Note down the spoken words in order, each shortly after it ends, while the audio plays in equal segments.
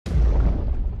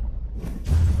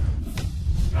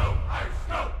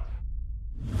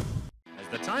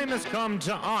time has come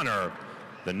to honor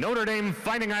the Notre Dame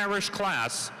Fighting Irish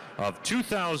class of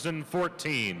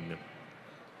 2014.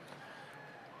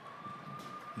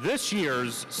 This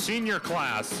year's senior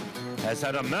class has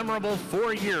had a memorable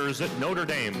 4 years at Notre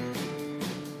Dame.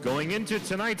 Going into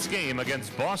tonight's game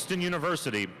against Boston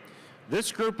University,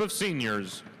 this group of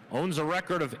seniors owns a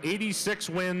record of 86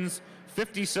 wins,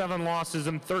 57 losses,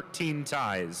 and 13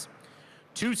 ties.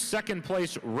 2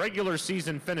 second-place regular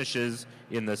season finishes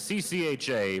in the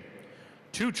CCHA,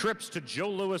 2 trips to Joe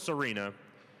Louis Arena,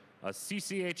 a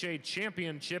CCHA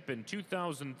championship in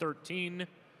 2013,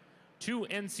 2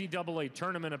 NCAA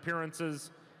tournament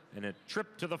appearances, and a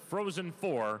trip to the Frozen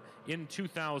Four in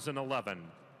 2011.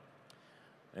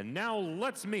 And now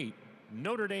let's meet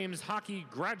Notre Dame's hockey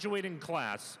graduating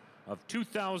class of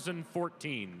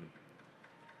 2014.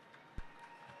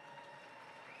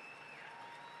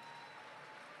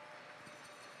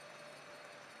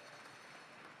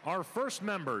 Our first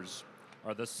members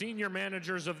are the senior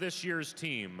managers of this year's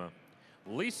team,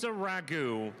 Lisa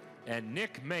Ragu and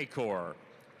Nick Maycor.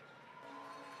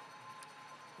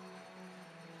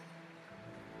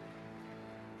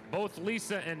 Both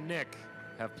Lisa and Nick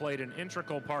have played an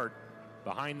integral part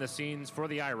behind the scenes for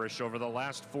the Irish over the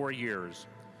last 4 years.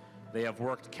 They have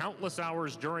worked countless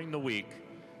hours during the week,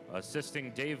 assisting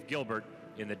Dave Gilbert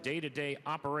in the day-to-day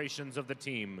operations of the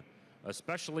team,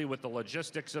 especially with the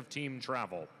logistics of team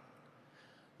travel.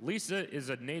 Lisa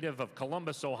is a native of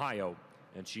Columbus, Ohio,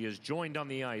 and she is joined on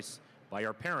the ice by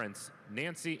her parents,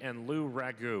 Nancy and Lou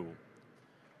Ragu.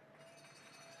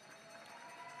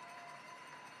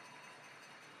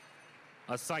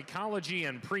 A psychology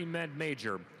and pre-med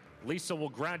major, Lisa will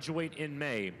graduate in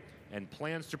May and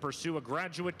plans to pursue a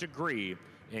graduate degree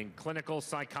in clinical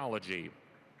psychology.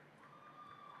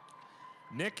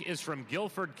 Nick is from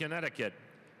Guilford, Connecticut,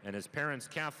 and his parents,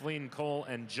 Kathleen Cole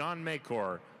and John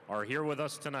Maycor, are here with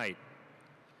us tonight.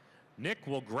 Nick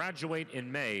will graduate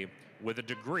in May with a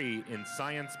degree in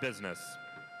science business.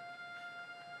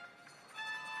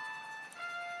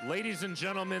 Ladies and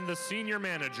gentlemen, the senior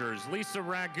managers, Lisa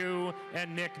Ragu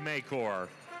and Nick Maycor.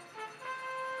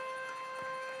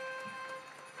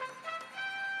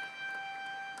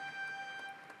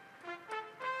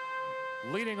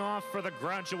 Leading off for the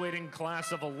graduating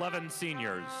class of 11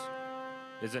 seniors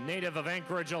is a native of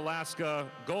Anchorage, Alaska,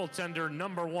 goaltender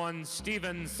number 1,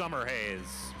 Stephen Summerhays.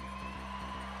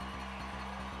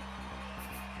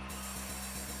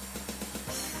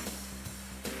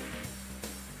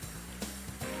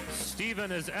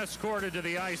 Stephen is escorted to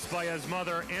the ice by his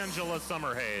mother, Angela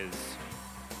Summerhays.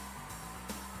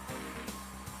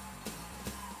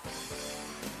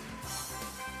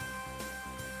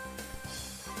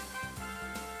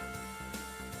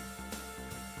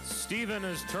 Stephen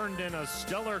has turned in a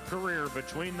stellar career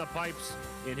between the pipes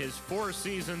in his 4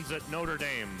 seasons at Notre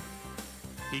Dame.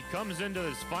 He comes into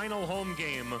his final home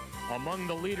game among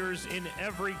the leaders in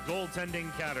every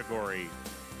goaltending category.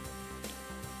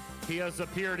 He has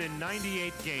appeared in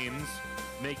 98 games,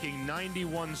 making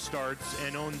 91 starts,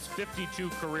 and owns 52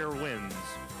 career wins,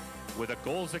 with a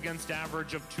goals against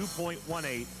average of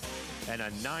 2.18 and a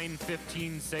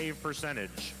 .915 save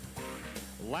percentage.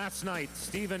 Last night,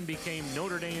 Stephen became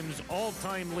Notre Dame's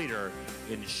all-time leader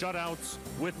in shutouts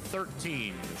with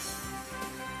 13.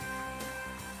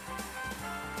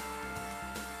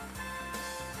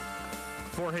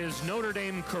 For his Notre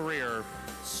Dame career,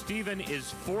 Stephen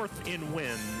is 4th in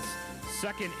wins,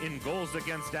 2nd in goals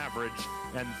against average,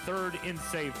 and 3rd in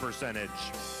save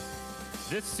percentage.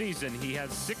 This season, he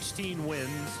has 16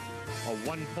 wins, a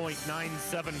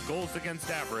 1.97 goals against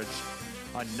average,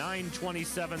 a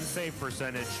 .927 save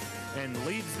percentage, and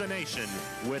leads the nation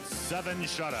with 7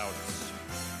 shutouts.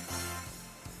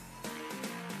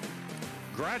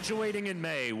 Graduating in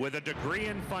May with a degree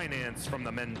in finance from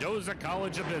the Mendoza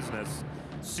College of Business,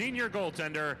 senior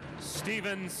goaltender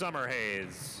Stephen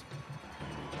Summerhays.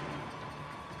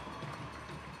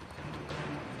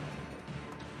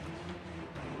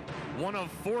 One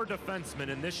of 4 defensemen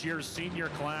in this year's senior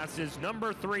class is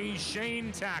number 3,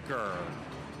 Shane Tacker.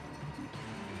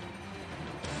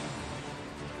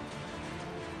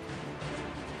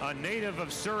 A native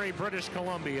of Surrey, British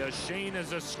Columbia, Shane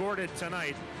is escorted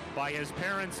tonight by his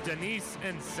parents, Denise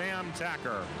and Sam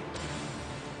Tacker.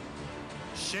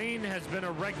 Shane has been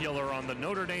a regular on the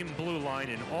Notre Dame blue line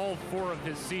in all 4 of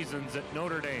his seasons at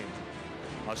Notre Dame.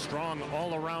 A strong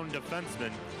all-around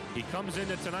defenseman, he comes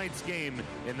into tonight's game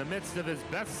in the midst of his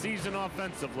best season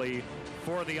offensively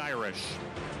for the Irish.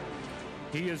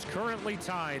 He is currently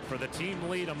tied for the team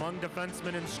lead among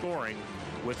defensemen in scoring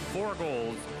with 4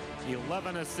 goals,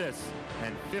 11 assists,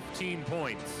 and 15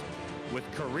 points, with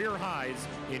career highs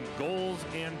in goals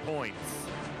and points.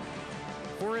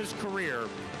 For his career,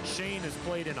 Shane has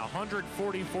played in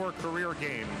 144 career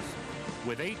games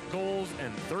with 8 goals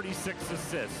and 36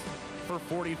 assists for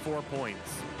 44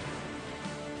 points.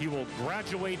 He will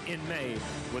graduate in May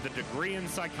with a degree in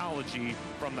psychology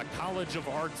from the College of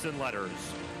Arts and Letters.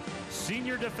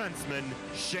 Senior defenseman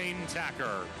Shane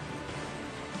Tacker.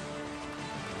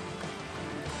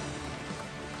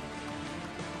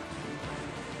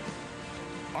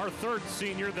 Our third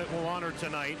senior that we'll honor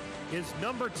tonight is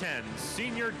number 10,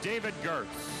 senior David Gertz.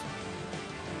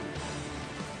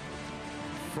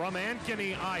 From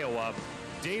Ankeny, Iowa,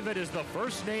 David is the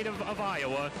first native of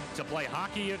Iowa to play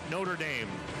hockey at Notre Dame.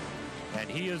 And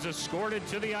he is escorted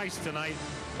to the ice tonight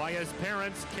by his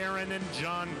parents, Karen and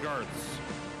John Gertz.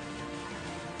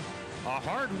 A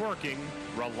hard-working,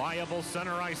 reliable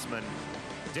center iceman,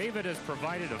 David has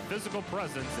provided a physical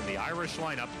presence in the Irish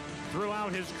lineup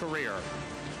throughout his career.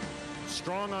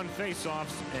 Strong on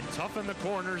face-offs and tough in the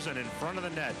corners and in front of the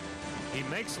net, he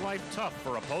makes life tough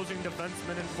for opposing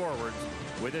defensemen and forwards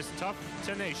with his tough,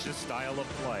 tenacious style of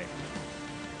play.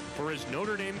 For his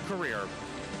Notre Dame career,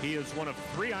 he is one of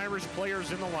 3 Irish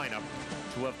players in the lineup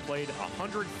to have played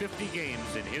 150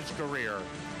 games in his career.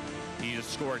 He has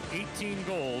scored 18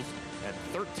 goals and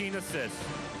 13 assists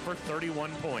for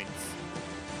 31 points.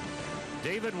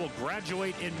 David will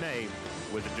graduate in May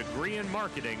with a degree in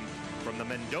marketing from the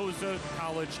Mendoza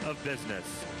College of Business.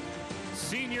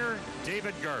 Senior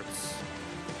David Gertz.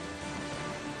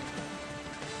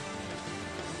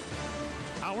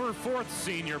 Our fourth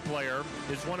senior player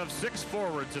is one of 6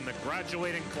 forwards in the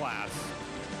graduating class.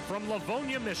 From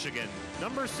Livonia, Michigan,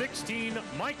 number 16,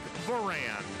 Mike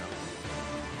Voran.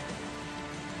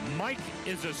 Mike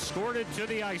is escorted to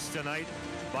the ice tonight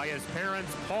by his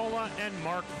parents, Paula and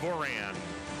Mark Voran.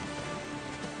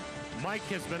 Mike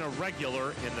has been a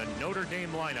regular in the Notre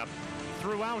Dame lineup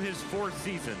throughout his 4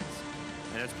 seasons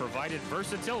and has provided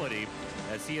versatility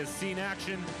as he has seen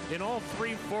action in all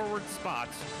 3 forward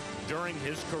spots during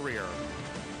his career.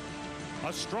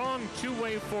 A strong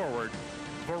two-way forward,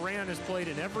 Voran has played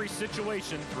in every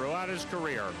situation throughout his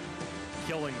career,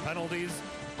 killing penalties,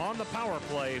 on the power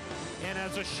play, and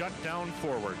as a shutdown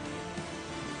forward.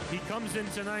 He comes in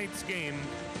tonight's game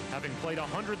having played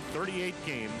 138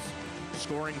 games,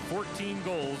 scoring 14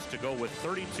 goals to go with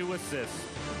 32 assists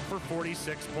for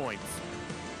 46 points.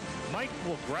 Mike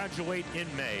will graduate in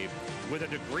May with a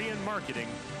degree in marketing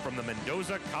from the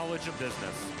Mendoza College of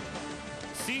Business.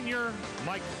 Senior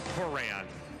Mike Voran.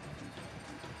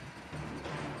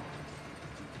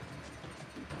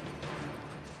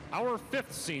 Our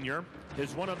fifth senior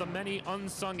is one of the many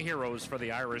unsung heroes for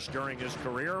the Irish during his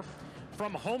career.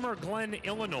 From Homer Glen,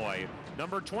 Illinois,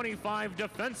 number 25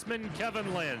 defenseman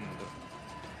Kevin Lind.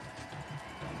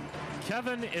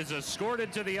 Kevin is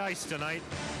escorted to the ice tonight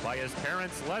by his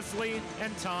parents Leslie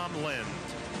and Tom Lind.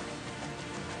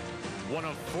 One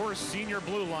of 4 senior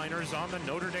blue liners on the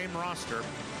Notre Dame roster,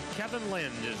 Kevin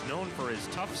Lind is known for his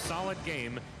tough, solid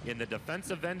game in the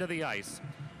defensive end of the ice,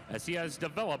 as he has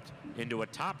developed into a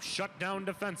top shutdown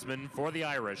defenseman for the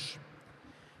Irish.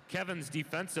 Kevin's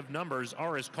defensive numbers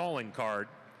are his calling card.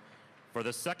 For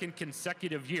the 2nd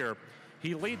consecutive year,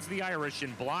 he leads the Irish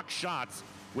in block shots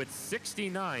with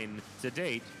 69 to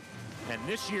date, and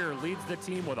this year leads the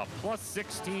team with a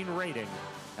 +16 rating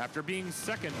after being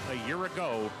 2nd a year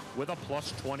ago with a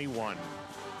 +21.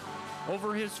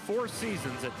 Over his 4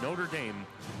 seasons at Notre Dame,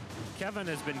 Kevin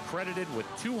has been credited with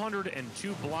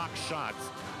 202 block shots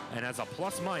and has a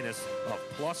plus-minus of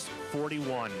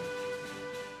 +41.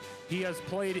 He has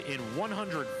played in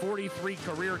 143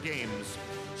 career games,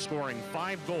 scoring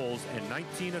 5 goals and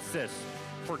 19 assists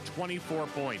for 24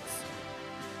 points.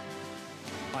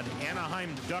 An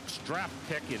Anaheim Ducks draft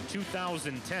pick in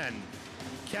 2010,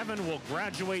 Kevin will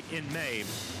graduate in May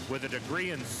with a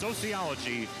degree in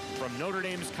sociology from Notre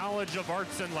Dame's College of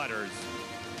Arts and Letters.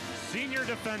 Senior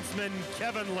defenseman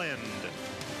Kevin Lind.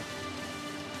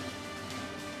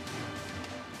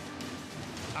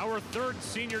 Our third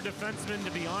senior defenseman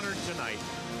to be honored tonight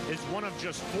is one of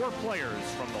just 4 players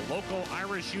from the local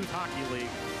Irish Youth Hockey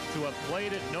League to have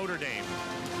played at Notre Dame.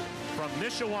 From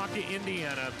Mishawaka,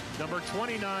 Indiana, number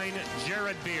 29,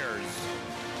 Jared Beers.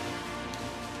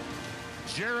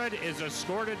 Jared is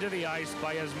escorted to the ice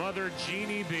by his mother,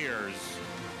 Jeannie Beers.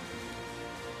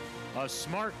 A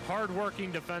smart,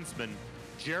 hard-working defenseman,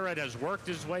 Jared has worked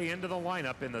his way into the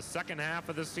lineup in the 2nd half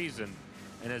of the season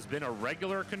and has been a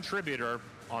regular contributor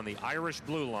on the Irish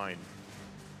blue line.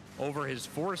 Over his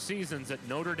 4 seasons at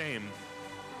Notre Dame,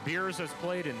 Beers has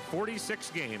played in 46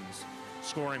 games,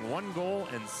 scoring 1 goal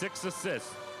and 6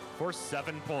 assists for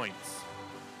 7 points.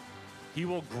 He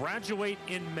will graduate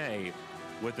in May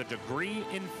with a degree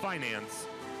in finance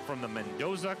from the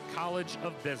Mendoza College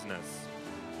of Business.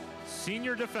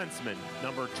 Senior defenseman,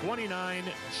 number 29,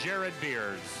 Jared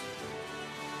Beers.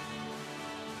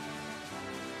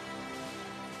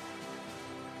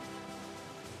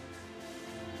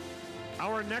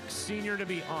 Our next senior to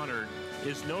be honored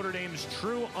is Notre Dame's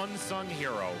true unsung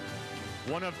hero,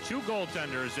 one of two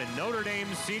goaltenders in Notre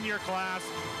Dame's senior class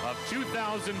of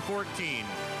 2014,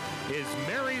 is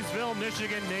Marysville,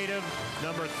 Michigan native,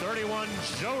 number 31,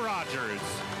 Joe Rogers.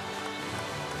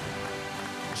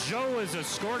 Joe is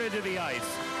escorted to the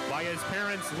ice by his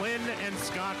parents Lynn and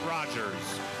Scott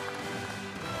Rogers.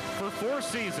 For 4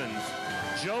 seasons,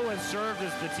 Joe has served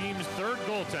as the team's third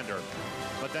goaltender,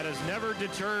 but that has never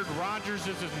deterred Rogers'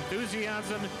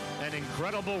 enthusiasm and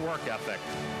incredible work ethic.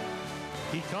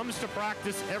 He comes to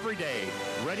practice every day,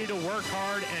 ready to work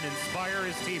hard and inspire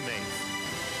his teammates.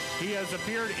 He has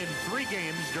appeared in 3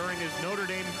 games during his Notre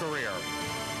Dame career.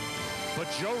 But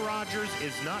Joe Rogers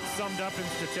is not summed up in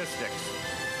statistics.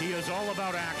 He is all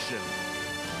about action.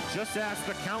 Just ask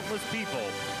the countless people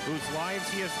whose lives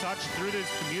he has touched through his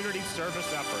community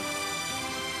service efforts.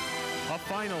 A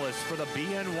finalist for the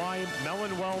BNY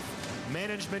Mellon Wealth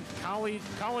Management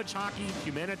College Hockey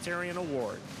Humanitarian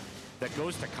Award that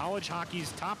goes to college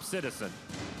hockey's top citizen.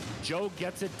 Joe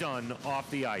gets it done off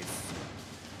the ice.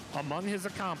 Among his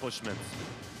accomplishments,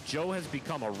 Joe has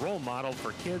become a role model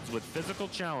for kids with physical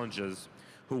challenges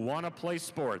who want to play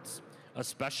sports,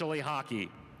 especially hockey.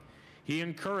 He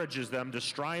encourages them to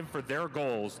strive for their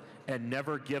goals and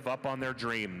never give up on their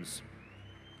dreams.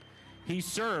 He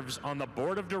serves on the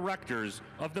board of directors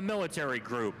of the military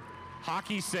group,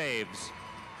 Hockey Saves,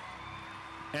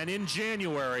 and in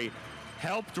January,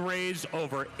 helped raise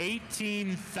over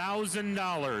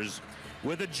 $18,000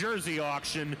 with a jersey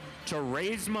auction to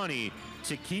raise money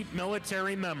to keep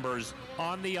military members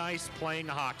on the ice playing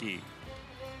hockey.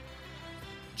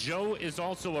 Joe is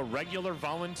also a regular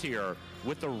volunteer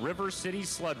with the River City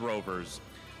Sled Rovers,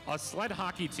 a sled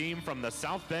hockey team from the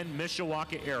South Bend,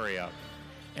 Mishawaka area.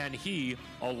 And he,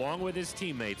 along with his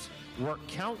teammates, work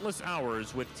countless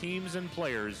hours with teams and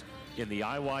players in the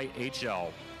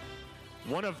IYHL.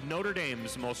 One of Notre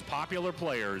Dame's most popular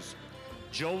players,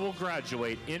 Joe will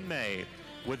graduate in May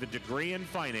with a degree in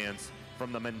finance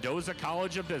from the Mendoza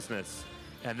College of Business,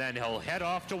 and then he'll head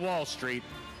off to Wall Street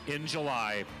in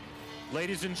July.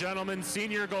 Ladies and gentlemen,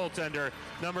 senior goaltender,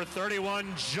 number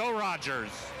 31, Joe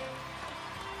Rogers.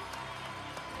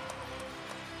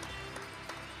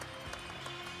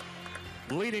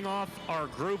 Leading off our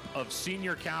group of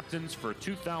senior captains for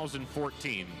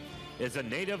 2014 is a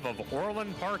native of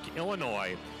Orland Park,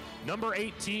 Illinois, number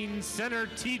 18, center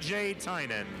TJ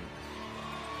Tynan.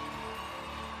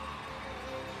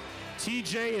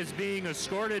 TJ is being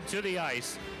escorted to the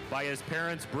ice by his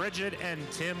parents Bridget and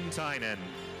Tim Tynan.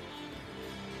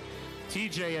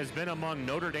 TJ has been among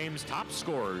Notre Dame's top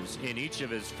scorers in each of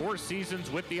his 4 seasons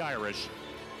with the Irish,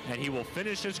 and he will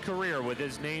finish his career with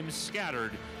his name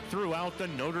scattered throughout the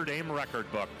Notre Dame record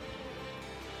book.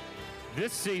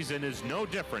 This season is no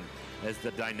different, as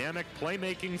the dynamic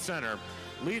playmaking center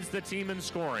leads the team in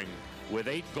scoring with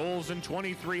 8 goals and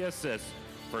 23 assists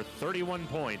for 31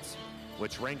 points,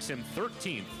 which ranks him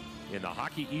 13th in the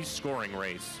Hockey East scoring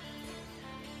race.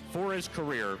 For his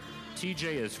career,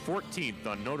 TJ is 14th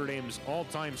on Notre Dame's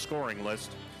all-time scoring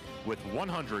list with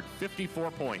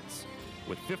 154 points,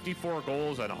 with 54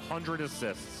 goals and 100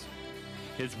 assists.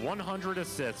 His 100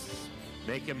 assists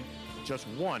make him just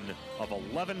one of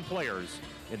 11 players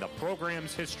in the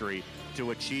program's history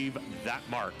to achieve that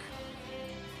mark.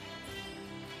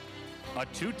 A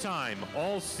 2-time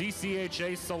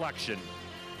All-CCHA selection,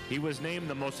 he was named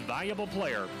the most valuable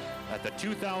player at the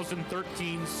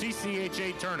 2013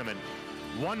 CCHA tournament,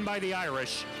 won by the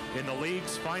Irish in the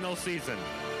league's final season.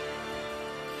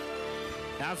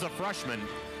 As a freshman,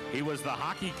 he was the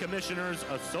Hockey Commissioners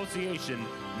Association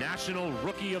National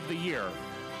Rookie of the Year,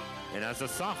 and as a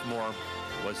sophomore,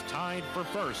 was tied for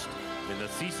first in the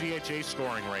CCHA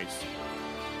scoring race.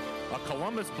 A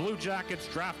Columbus Blue Jackets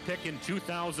draft pick in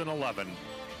 2011,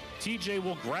 TJ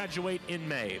will graduate in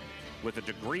May with a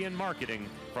degree in marketing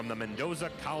from the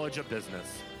Mendoza College of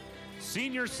Business.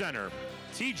 Senior center,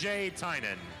 TJ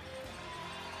Tynan.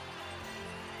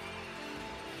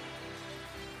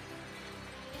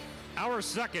 Our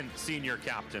second senior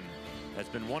captain has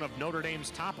been one of Notre Dame's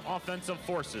top offensive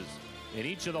forces in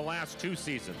each of the last 2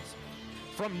 seasons.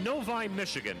 From Novi,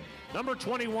 Michigan, number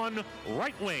 21,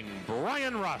 right wing,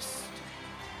 Brian Rust.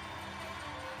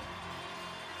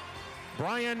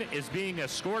 Brian is being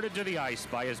escorted to the ice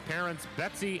by his parents,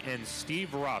 Betsy and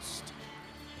Steve Rust.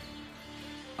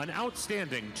 An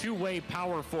outstanding 2-way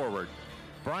power forward,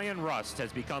 Brian Rust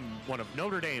has become one of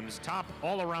Notre Dame's top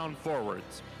all-around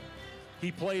forwards.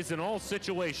 He plays in all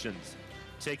situations,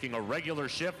 taking a regular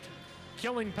shift,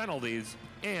 killing penalties,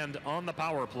 and on the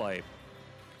power play.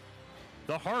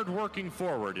 The hard-working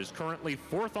forward is currently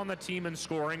 4th on the team in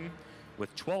scoring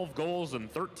with 12 goals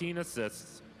and 13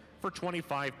 assists for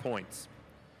 25 points.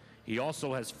 He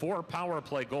also has 4 power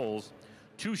play goals,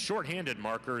 2 shorthanded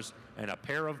markers, and a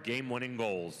pair of game-winning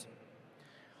goals.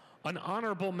 An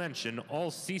honorable mention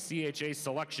all-CCHA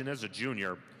selection as a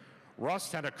junior,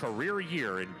 Rust had a career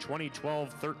year in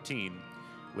 2012-13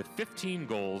 with 15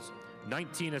 goals,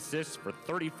 19 assists for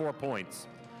 34 points,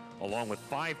 along with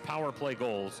 5 power play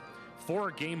goals,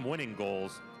 4 game-winning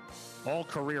goals, all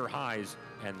career highs,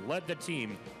 and led the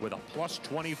team with a plus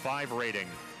 25 rating.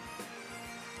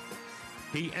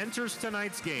 He enters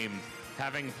tonight's game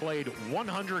having played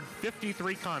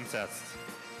 153 contests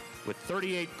with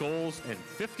 38 goals and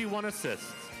 51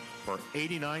 assists for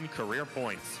 89 career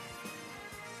points.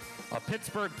 A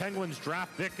Pittsburgh Penguins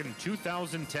draft pick in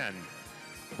 2010,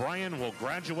 Brian will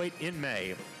graduate in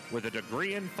May with a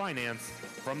degree in finance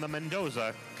from the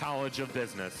Mendoza College of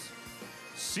Business.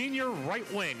 Senior right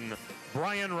wing,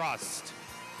 Brian Rust.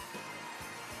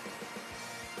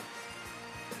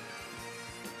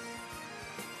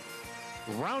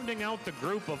 Rounding out the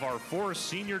group of our 4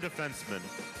 senior defensemen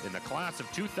in the class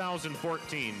of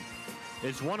 2014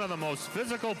 is one of the most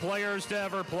physical players to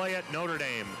ever play at Notre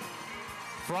Dame.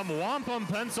 From Wampum,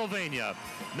 Pennsylvania,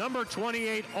 number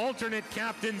 28 alternate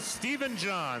captain Stephen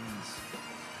Johns.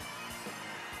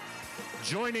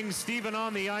 Joining Stephen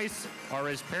on the ice are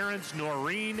his parents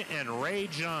Noreen and Ray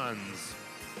Johns.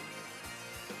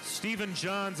 Stephen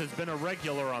Johns has been a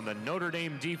regular on the Notre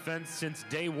Dame defense since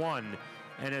day one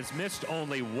and has missed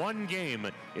only 1 game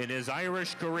in his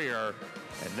Irish career,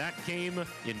 and that came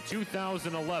in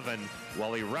 2011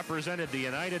 while he represented the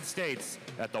United States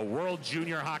at the World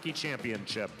Junior Hockey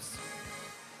Championships.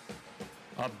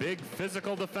 A big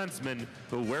physical defenseman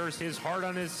who wears his heart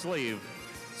on his sleeve,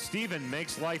 Stephen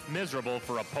makes life miserable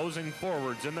for opposing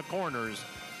forwards in the corners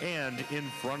and in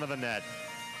front of the net.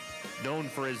 Known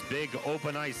for his big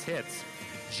open ice hits,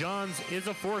 Johns is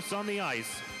a force on the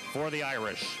ice for the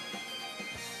Irish.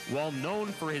 While known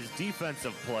for his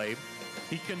defensive play,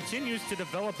 he continues to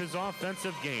develop his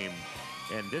offensive game,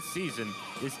 and this season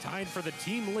is tied for the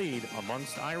team lead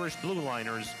amongst Irish Blue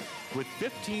Liners with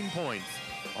 15 points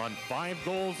on 5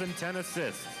 goals and 10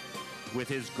 assists, with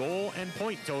his goal and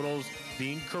point totals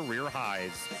being career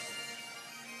highs.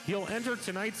 He'll enter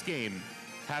tonight's game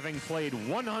having played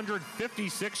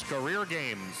 156 career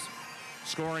games,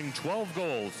 scoring 12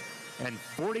 goals and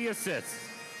 40 assists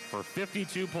for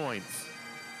 52 points.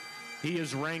 He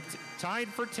is ranked tied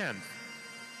for 10th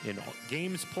in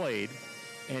games played,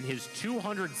 and his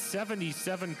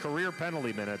 277 career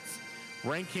penalty minutes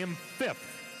rank him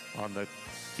 5th on the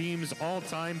team's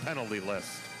all-time penalty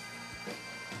list.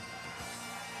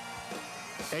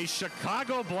 A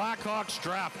Chicago Blackhawks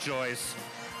draft choice,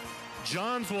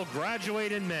 Johns will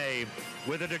graduate in May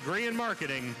with a degree in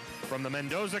marketing from the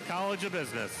Mendoza College of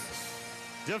Business.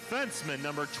 Defenseman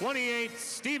number 28,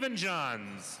 Stephen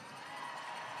Johns.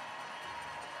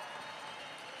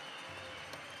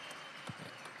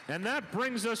 And that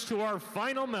brings us to our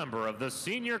final member of the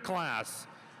senior class.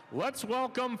 Let's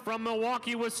welcome from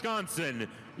Milwaukee, Wisconsin,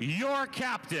 your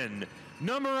captain,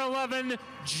 number 11,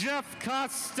 Jeff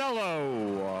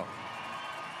Costello.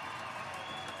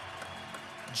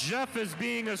 Jeff is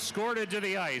being escorted to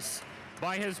the ice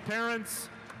by his parents,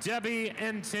 Debbie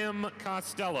and Tim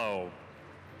Costello.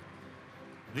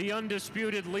 The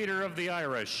undisputed leader of the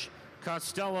Irish,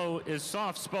 Costello is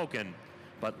soft-spoken,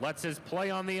 but lets his play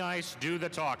on the ice do the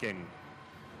talking.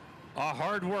 A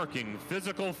hard-working,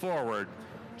 physical forward,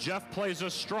 Jeff plays a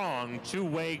strong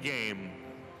two-way game.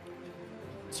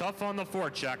 Tough on the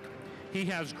forecheck, he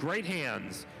has great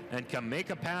hands and can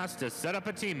make a pass to set up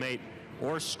a teammate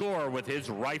or score with his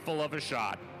rifle of a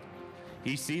shot.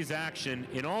 He sees action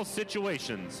in all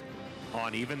situations,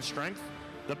 on even strength,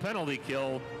 the penalty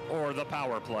kill, or the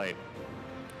power play.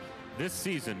 This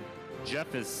season,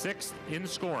 Jeff is 6th in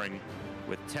scoring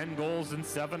with 10 goals and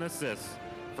 7 assists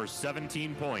for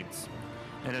 17 points,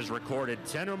 and has recorded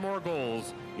 10 or more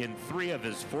goals in 3 of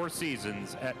his 4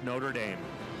 seasons at Notre Dame.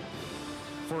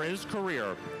 For his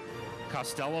career,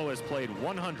 Costello has played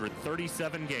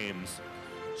 137 games,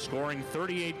 scoring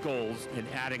 38 goals and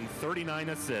adding 39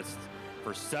 assists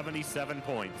for 77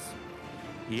 points.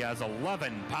 He has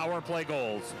 11 power play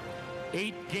goals,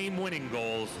 8 game-winning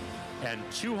goals, and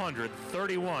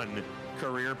 231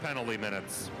 career penalty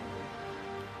minutes.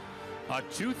 A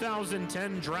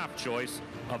 2010 draft choice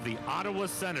of the Ottawa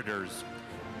Senators,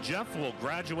 Jeff will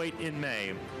graduate in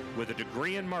May with a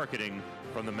degree in marketing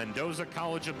from the Mendoza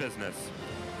College of Business.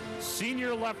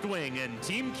 Senior left wing and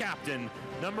team captain,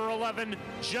 number 11,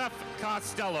 Jeff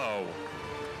Costello.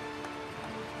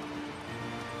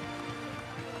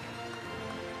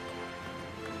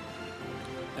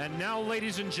 And now,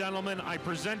 ladies and gentlemen, I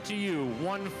present to you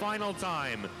one final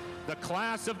time the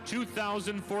class of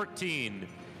 2014.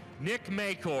 Nick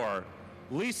Maycor,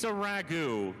 Lisa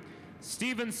Ragu,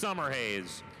 Stephen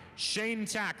Summerhays, Shane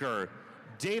Tacker,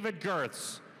 David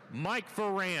Gerths, Mike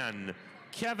Ferran,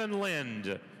 Kevin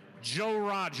Lind, Joe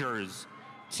Rogers,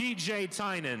 TJ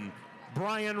Tynan,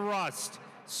 Brian Rust,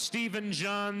 Stephen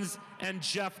Johns, and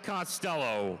Jeff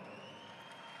Costello.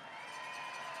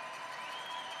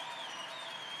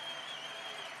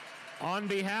 On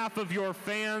behalf of your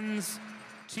fans,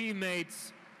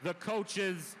 teammates, the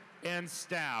coaches, and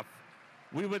staff,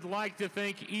 we would like to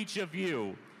thank each of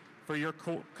you for your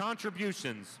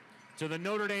contributions to the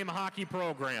Notre Dame hockey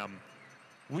program.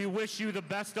 We wish you the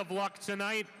best of luck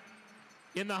tonight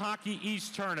in the Hockey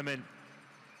East tournament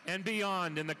and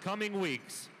beyond in the coming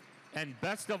weeks, and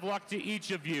best of luck to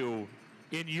each of you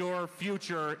in your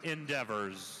future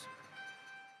endeavors.